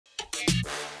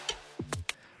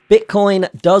Bitcoin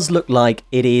does look like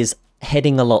it is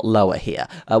heading a lot lower here.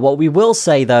 What we will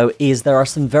say though is there are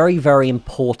some very, very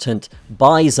important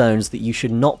buy zones that you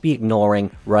should not be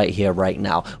ignoring right here, right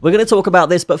now. We're going to talk about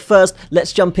this, but first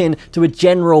let's jump in to a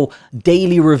general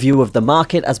daily review of the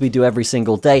market as we do every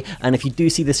single day. And if you do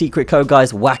see the secret code,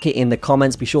 guys, whack it in the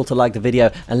comments. Be sure to like the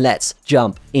video and let's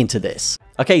jump into this.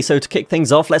 Okay, so to kick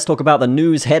things off, let's talk about the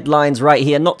news headlines right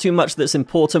here. Not too much that's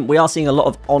important. We are seeing a lot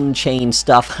of on-chain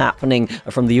stuff happening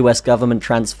from the US government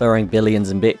transferring billions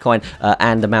in Bitcoin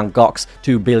and Mt. Gox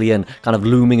 2 billion kind of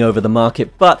looming over the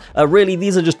market. But really,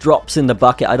 these are just drops in the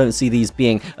bucket. I don't see these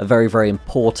being very, very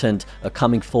important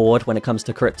coming forward when it comes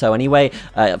to crypto anyway,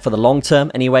 for the long term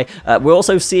anyway. We're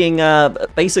also seeing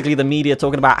basically the media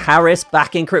talking about Harris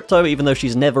backing crypto, even though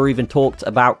she's never even talked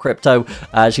about crypto.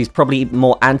 She's probably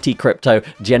more anti-crypto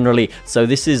generally, so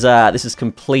this is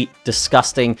complete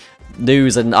disgusting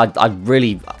news, and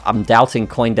I'm doubting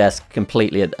CoinDesk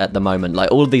completely at the moment.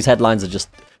 Like, all of these headlines are just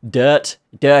dirty.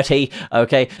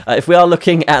 Okay, if we are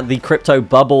looking at the crypto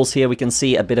bubbles here, we can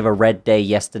see a bit of a red day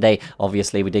yesterday.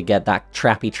 Obviously, we did get that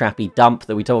trappy dump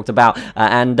that we talked about,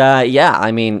 and yeah,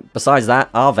 I mean, besides that,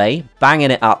 Aave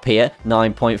banging it up here,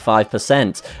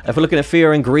 9.5%. If we're looking at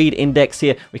fear and greed index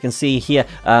here, we can see here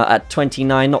at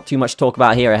 29, not too much to talk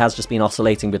about here. It has just been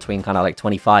oscillating between kind of like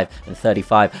 25 and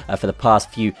 35 for the past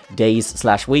few days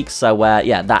 / weeks, so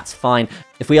yeah, that's fine.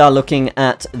 If we are looking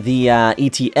at the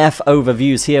ETF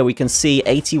overviews here, we can see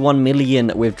 81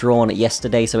 million withdrawn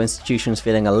yesterday, so institutions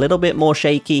feeling a little bit more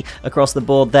shaky across the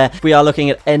board there. If we are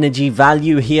looking at energy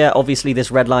value here, obviously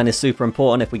this red line is super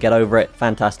important. If we get over it,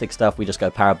 fantastic stuff. We just go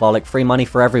parabolic. Free money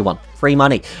for everyone. Free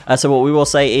money. So what we will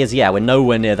say is, yeah, we're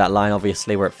nowhere near that line.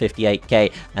 Obviously, we're at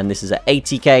 58k, and this is at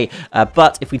 80k.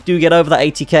 But if we do get over that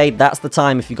 80k, that's the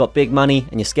time. If you've got big money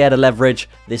and you're scared of leverage,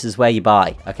 this is where you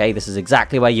buy. Okay, this is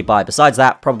exactly where you buy. Besides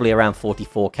that, probably around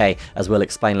 44k, as we'll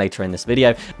explain later in this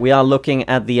video. We are looking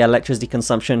at the electricity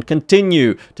consumption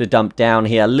continue to dump down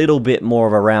here. A little bit more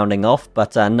of a rounding off,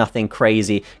 but nothing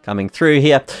crazy coming through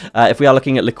here. If we are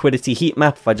looking at liquidity heat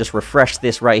map, if I just refresh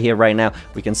this right here, right now,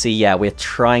 we can see, yeah, we're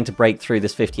trying to break through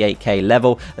this 58k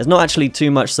level. There's not actually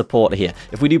too much support here.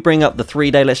 If we do bring up the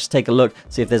 3-day, let's just take a look,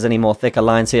 see if there's any more thicker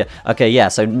lines here. Okay, yeah,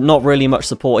 so not really much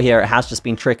support here. It has just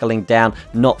been trickling down.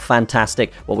 Not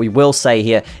fantastic. What we will say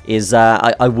here is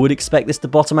I would expect this to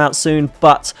bottom out soon,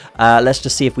 but let's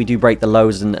just see if we do break the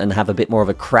lows and have a bit more of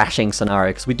a crashing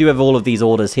scenario, because we do have all of these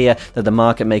orders here that the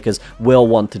market makers will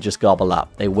want to just gobble up.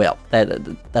 They will.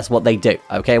 That's what they do,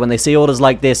 okay? When they see orders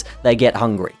like this, they get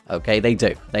hungry, okay? They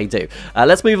do.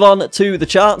 Let's move on to the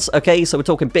charts, okay? So we're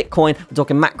talking Bitcoin, we're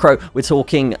talking macro, we're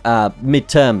talking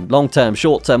mid-term, long-term,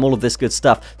 short-term, all of this good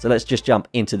stuff. So let's just jump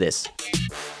into this.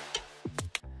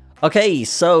 Okay,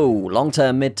 so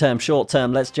long-term, mid-term,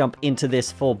 short-term, let's jump into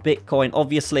this for Bitcoin.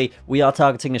 Obviously, we are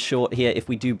targeting a short here if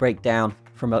we do break down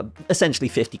from essentially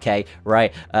 50k,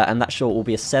 right? And that short will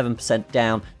be a 7%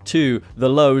 down to the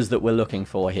lows that we're looking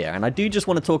for here. And I do just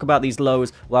want to talk about these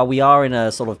lows while we are in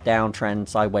a sort of downtrend,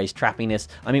 sideways trappiness.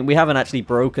 I mean, we haven't actually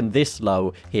broken this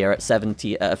low here at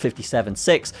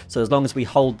 57.6. So as long as we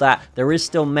hold that, there is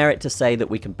still merit to say that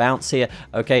we can bounce here.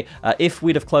 Okay, if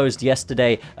we'd have closed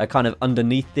yesterday kind of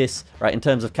underneath this, right, in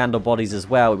terms of candle bodies as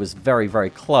well, it was very, very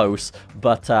close.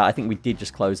 But I think we did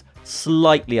just close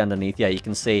slightly underneath. Yeah, you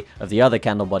can see of the other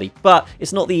candle body, but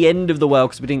it's not the end of the world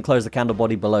because we didn't close the candle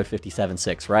body below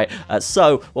 57.6, right?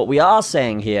 So what we are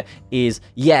saying here is,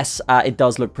 yes, it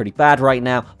does look pretty bad right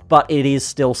now, but it is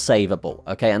still savable,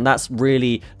 okay? And that's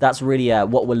really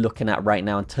what we're looking at right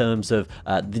now in terms of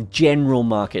the general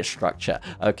market structure,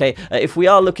 okay? If we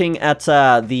are looking at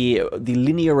the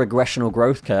linear regressional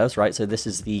growth curves, right? So this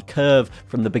is the curve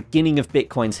from the beginning of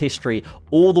Bitcoin's history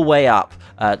all the way up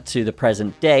to the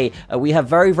present day. We have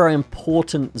very, very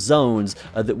important zones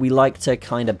that we like to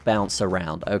kind of bounce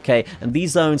around, okay? And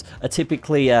these zones are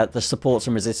typically the supports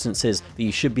and resistances that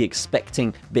you should be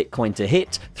expecting Bitcoin to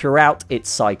hit throughout its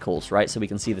cycles, right? So we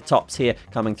can see the tops here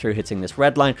coming through, hitting this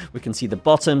red line. We can see the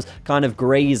bottoms kind of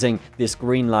grazing this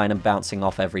green line and bouncing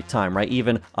off every time, right?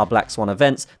 Even our Black Swan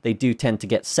events, they do tend to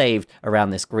get saved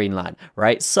around this green line,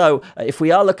 right? So if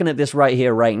we are looking at this right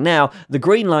here, right now, the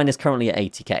green line is currently at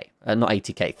 80k. Not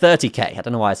 80k, 30k. I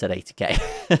don't know why I said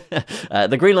 80k.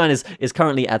 The green line is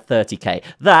currently at 30k.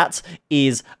 That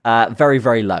is very,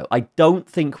 very low. I don't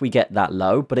think we get that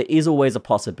low, but it is always a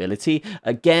possibility.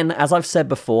 Again, as I've said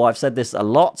before, I've said this a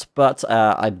lot, but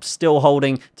I'm still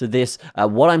holding to this.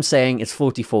 What I'm saying is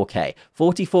 44k.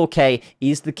 44k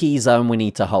is the key zone we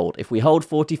need to hold. If we hold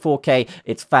 44k,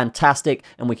 it's fantastic,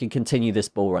 and we can continue this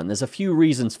bull run. There's a few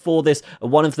reasons for this,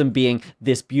 one of them being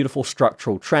this beautiful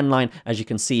structural trend line, as you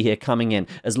can see here. here coming in.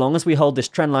 As long as we hold this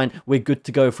trend line, we're good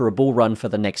to go for a bull run for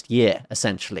the next year,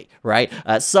 essentially, right?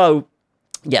 So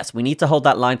yes, we need to hold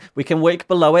that line. We can wick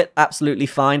below it, absolutely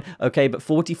fine, okay, but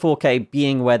 44k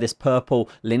being where this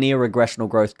purple linear regressional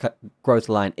growth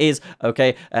line is,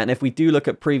 okay, and if we do look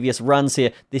at previous runs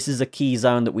here, this is a key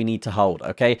zone that we need to hold,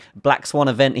 okay. Black Swan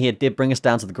event here did bring us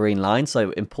down to the green line,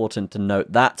 so important to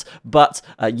note that, but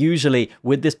usually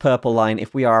with this purple line,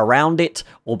 if we are around it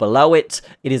or below it,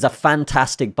 it is a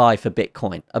fantastic buy for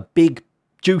Bitcoin, a big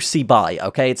juicy buy,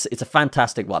 okay? It's a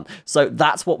fantastic one. So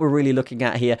that's what we're really looking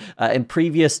at here. In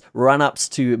previous run-ups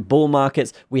to bull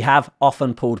markets, we have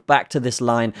often pulled back to this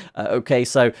line, okay?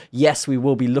 So yes, we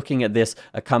will be looking at this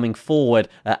coming forward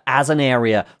as an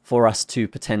area for us to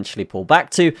potentially pull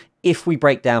back to if we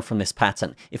break down from this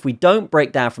pattern. If we don't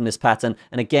break down from this pattern,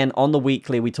 and again, on the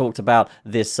weekly, we talked about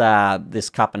this this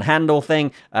cup and handle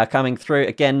thing coming through.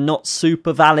 Again, not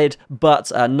super valid,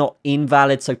 but not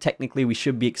invalid. So technically, we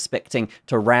should be expecting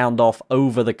to round off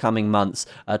over the coming months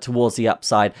towards the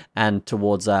upside and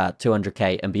towards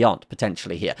 200k and beyond,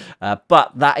 potentially here.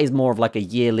 But that is more of like a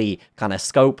yearly kind of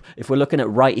scope. If we're looking at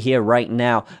right here, right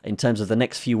now, in terms of the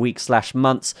next few weeks /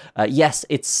 months, yes,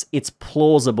 it's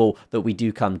plausible that we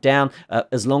do come down.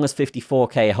 As long as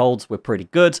 54k holds, we're pretty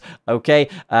good, okay?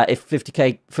 If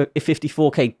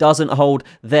 54k doesn't hold,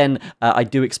 then I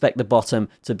do expect the bottom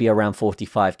to be around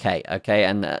 45k, okay?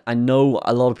 And I know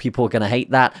a lot of people are going to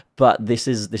hate that, but this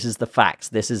is the facts.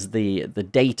 This is the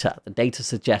data. The data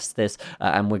suggests this,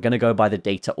 and we're going to go by the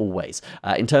data always.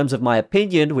 In terms of my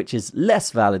opinion, which is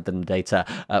less valid than the data,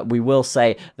 we will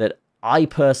say that I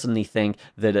personally think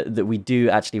that we do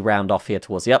actually round off here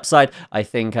towards the upside. I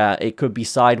think it could be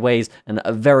sideways and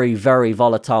a very, very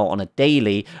volatile on a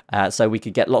daily. So we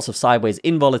could get lots of sideways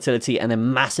in volatility and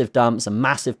then massive dumps and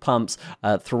massive pumps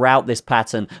throughout this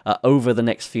pattern over the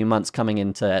next few months coming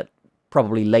into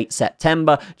probably late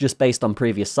September, just based on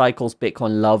previous cycles.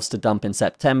 Bitcoin loves to dump in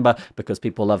September because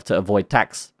people love to avoid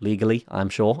tax legally, I'm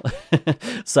sure.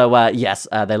 So yes,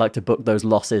 they like to book those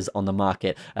losses on the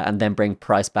market and then bring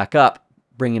price back up,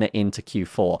 bringing it into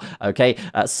Q4, okay?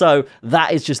 So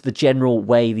that is just the general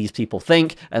way these people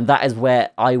think, and that is where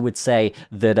I would say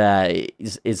that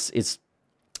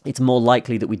it's more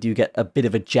likely that we do get a bit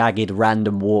of a jagged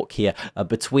random walk here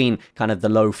between kind of the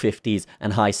low 50s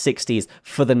and high 60s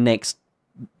for the next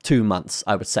 2 months,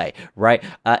 I would say, right?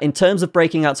 In terms of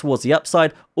breaking out towards the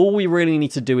upside, all we really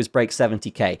need to do is break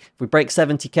 70k. If we break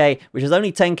 70k, which is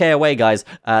only 10k away, guys,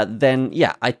 then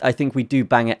yeah, I think we do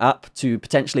bang it up to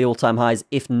potentially all-time highs.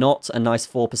 If not, a nice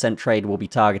 4% trade will be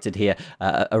targeted here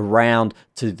around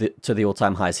to the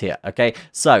all-time highs here, okay?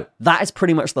 So that is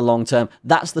pretty much the long term.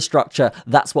 That's the structure.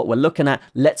 That's what we're looking at.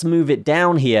 Let's move it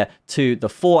down here to the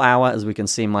 4 hour, as we can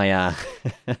see my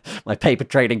my paper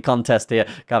trading contest here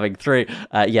coming through.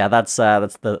 Yeah, that's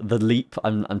the leap.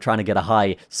 I'm trying to get a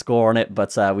high score on it,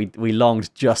 but we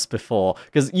longed just before,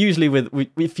 because usually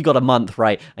if you got a month,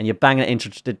 right, and you're banging it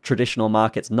into traditional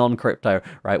markets, non-crypto,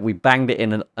 right, we banged it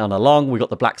in on a long. We got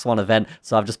the Black Swan event,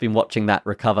 so I've just been watching that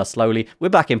recover slowly. We're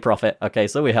back in profit, okay,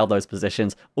 so we held those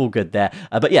positions, all good there.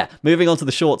 But yeah, moving on to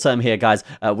the short term here, guys,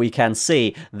 we can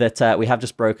see that we have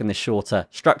just broken this shorter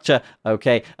structure,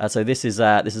 okay. So this is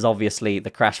obviously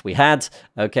the crash we had,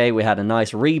 okay. We had a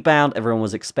nice rebound. Everyone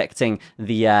was expecting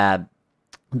the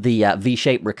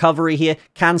V-shaped recovery here.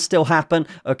 Can still happen,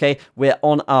 okay. We're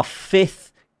on our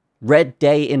 5th red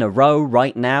day in a row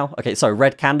right now. Okay, sorry,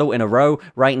 red candle in a row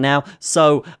right now.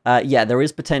 So yeah, there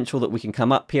is potential that we can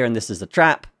come up here and this is a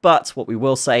trap, but what we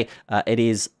will say, it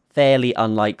is fairly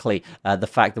unlikely, the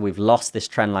fact that we've lost this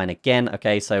trend line again,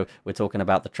 okay. So we're talking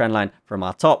about the trend line from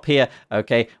our top here,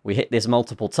 okay. We hit this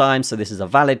multiple times, so this is a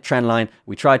valid trend line.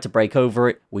 We tried to break over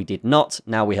it, we did not.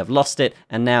 Now we have lost it,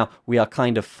 and now we are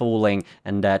kind of falling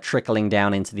and trickling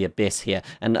down into the abyss here.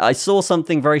 And I saw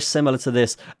something very similar to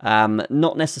this,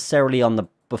 not necessarily on the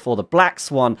before the Black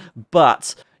Swan,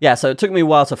 but yeah, so it took me a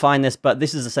while to find this, but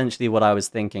this is essentially what I was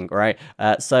thinking, right?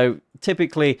 So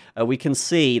typically we can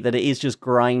see that it is just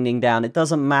grinding down. It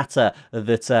doesn't matter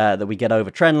that that we get over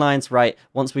trend lines, right?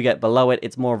 Once we get below it,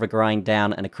 it's more of a grind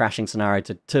down and a crashing scenario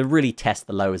to really test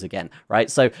the lows again, right?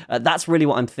 So that's really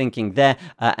what I'm thinking there.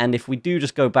 And if we do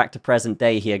just go back to present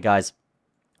day here, guys,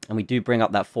 and we do bring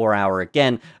up that 4 hour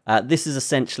again, this is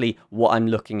essentially what I'm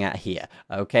looking at here,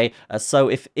 okay? So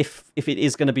if it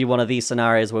is going to be one of these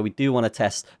scenarios where we do want to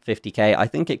test 50k, I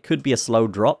think it could be a slow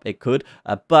drop, it could,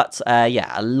 but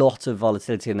yeah, a lot of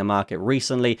volatility in the market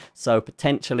recently, so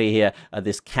potentially here,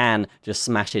 this can just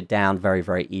smash it down very,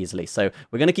 very easily. So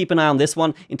we're going to keep an eye on this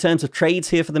one. In terms of trades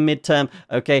here for the midterm,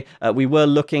 okay, we were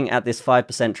looking at this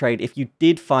 5% trade. If you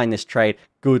did find this trade,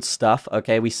 good stuff.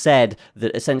 Okay, we said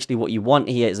that essentially what you want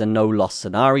here is a no loss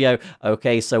scenario.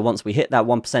 Okay, so once we hit that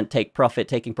 1%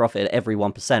 taking profit at every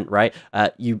 1%, right?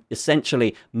 You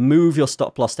essentially move your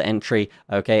stop loss to entry.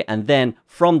 Okay, and then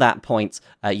from that point,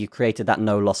 you created that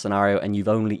no loss scenario, and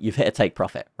you've hit a take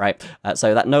profit, right?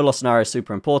 So that no loss scenario is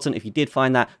super important. If you did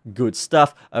find that, good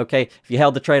stuff. Okay, if you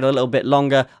held the trade a little bit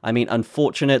longer, I mean,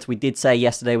 unfortunate. We did say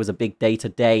yesterday was a big data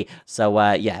day, so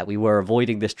yeah, we were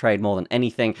avoiding this trade more than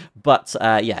anything. But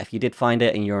yeah, if you did find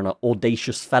it and you're an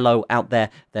audacious fellow out there,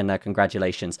 then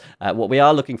congratulations. What we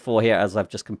are looking for here, as I've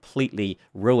just completely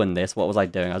ruined this, what was I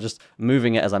doing? I was just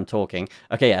moving it as I'm talking.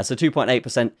 Okay, yeah, so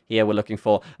 2.8% here we're looking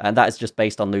for, and that is just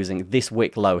based on losing this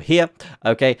wick low here.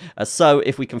 Okay, so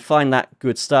if we can find that,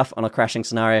 good stuff on a crashing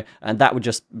scenario, and that would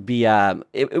just be,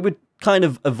 it would kind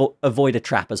of avoid a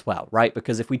trap as well, right?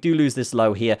 Because if we do lose this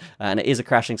low here and it is a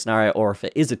crashing scenario, or if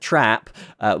it is a trap,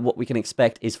 what we can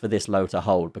expect is for this low to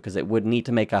hold, because it would need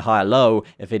to make a higher low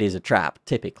if it is a trap,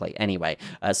 typically anyway.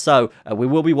 So we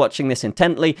will be watching this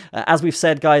intently. As we've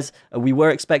said, guys, we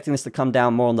were expecting this to come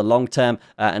down more on the long term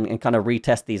and kind of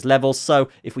retest these levels. So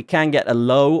if we can get a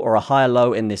low or a higher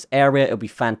low in this area, it'll be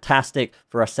fantastic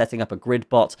for us setting up a grid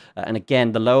bot. And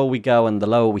again, the lower we go and the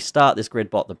lower we start this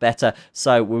grid bot, the better.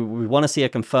 So we want to see a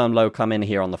confirmed low come in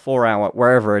here on the 4 hour,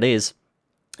 wherever it is,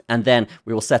 and then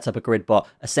we will set up a grid bot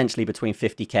essentially between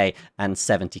 50k and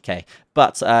 70k.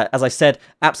 But as I said,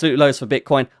 absolute lows for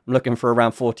Bitcoin. I'm looking for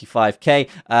around 45k.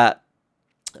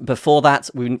 Before that,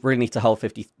 we really need to hold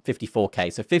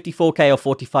 54k. So 54k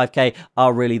or 45k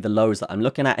are really the lows that I'm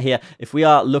looking at here. If we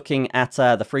are looking at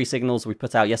the free signals we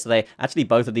put out yesterday, actually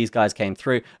both of these guys came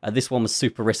through. This one was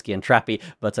super risky and trappy,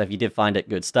 but if you did find it,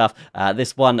 good stuff.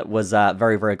 This one was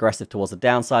very, very aggressive towards the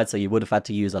downside, so you would have had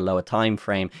to use a lower time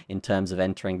frame in terms of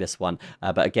entering this one.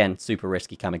 But again, super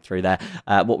risky coming through there.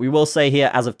 What we will say here,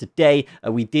 as of today,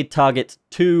 we did target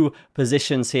 2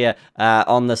 positions here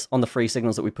on the free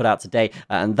signals that we put out today,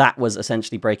 and that was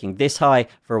essentially breaking this high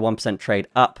for a 1% trade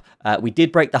up. We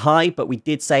did break the high, but we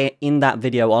did say in that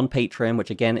video on Patreon, which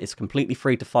again is completely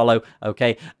free to follow,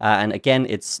 okay? And again,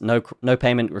 it's no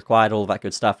payment required, all of that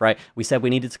good stuff, right? We said we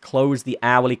needed to close the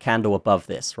hourly candle above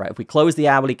this, right? If we close the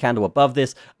hourly candle above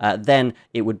this, then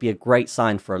it would be a great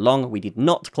sign for a long. We did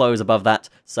not close above that,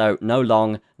 so no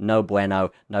long, no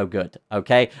bueno, no good,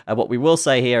 okay? What we will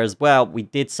say here as well, we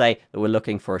did say that we're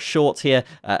looking for a short here.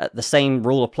 The same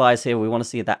rule applies here. We want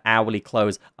to see that hourly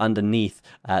close underneath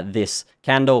this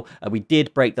candle. We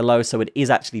did break the low, so it is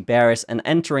actually bearish, and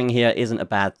entering here isn't a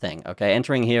bad thing, okay?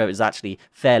 Entering here is actually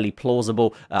fairly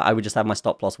plausible. I would just have my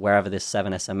stop loss wherever this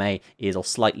 7 SMA is, or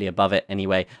slightly above it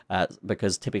anyway,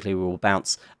 because typically we will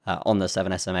bounce on the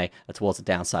 7 SMA towards the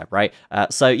downside, right?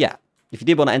 So yeah, if you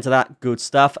did want to enter that, good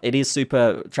stuff. It is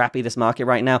super trappy, this market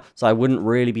right now, so I wouldn't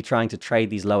really be trying to trade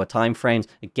these lower time frames.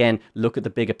 Again, look at the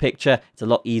bigger picture. It's a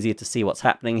lot easier to see what's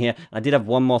happening here. I did have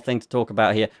one more thing to talk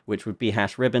about here, which would be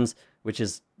hash ribbons, which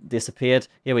has disappeared.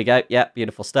 Here we go. Yeah,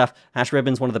 beautiful stuff. Hash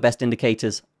ribbons, one of the best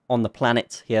indicators on the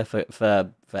planet here for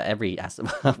every asset,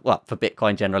 well, for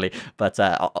Bitcoin generally, but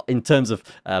in terms of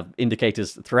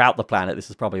indicators throughout the planet, this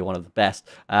is probably one of the best.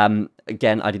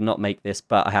 Again, I did not make this,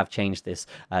 but I have changed this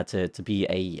to be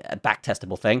a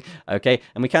back-testable thing, okay?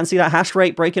 And we can see that hash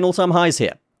rate breaking all-time highs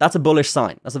here. That's a bullish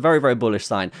sign. That's a very, very bullish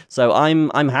sign. So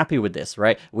I'm happy with this,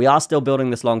 right? We are still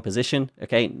building this long position,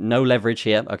 okay? No leverage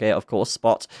here, okay? Of course,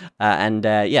 spot. And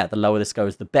yeah, the lower this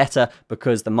goes, the better,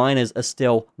 because the miners are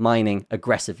still mining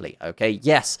aggressively, okay?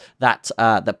 Yes, that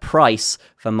the price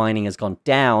for mining has gone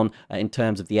down in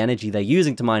terms of the energy they're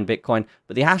using to mine Bitcoin,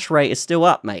 but the hash rate is still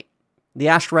up, mate. The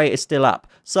hash rate is still up.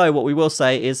 So what we will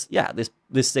say is, yeah,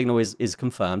 this signal is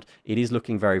confirmed. It is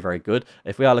looking very, very good.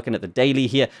 If we are looking at the daily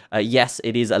here, yes,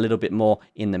 it is a little bit more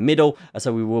in the middle,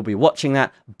 so we will be watching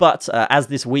that. But as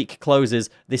this week closes,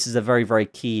 this is a very, very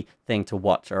key thing to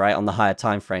watch, all right, on the higher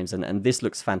time frames. And this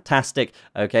looks fantastic,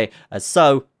 okay?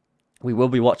 So we will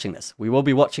be watching this. We will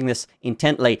be watching this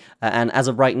intently, and as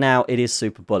of right now, it is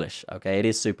super bullish, okay? It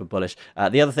is super bullish.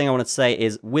 The other thing I wanted to say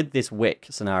is, with this wick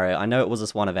scenario, I know it was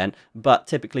this one event, but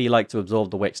typically you like to absorb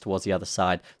the wicks towards the other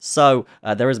side. So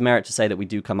there is merit to say that we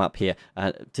do come up here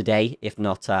today, if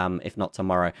not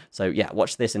tomorrow. So yeah,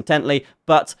 watch this intently,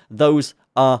 but those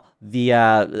are the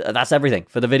that's everything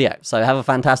for the video. So have a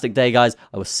fantastic day, guys.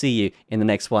 I will see you in the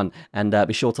next one, and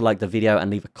be sure to like the video and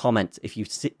leave a comment if you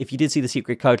did see the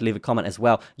secret code. Leave a comment as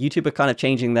well. YouTube are kind of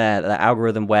changing their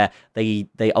algorithm where they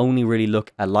only really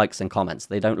look at likes and comments.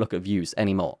 They don't look at views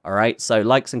anymore, all right? So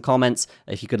likes and comments,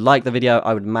 if you could like the video,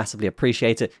 I would massively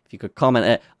appreciate it. If you could comment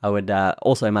it, I would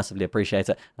also massively appreciate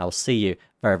it. And I will see you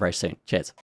very, very soon. Cheers.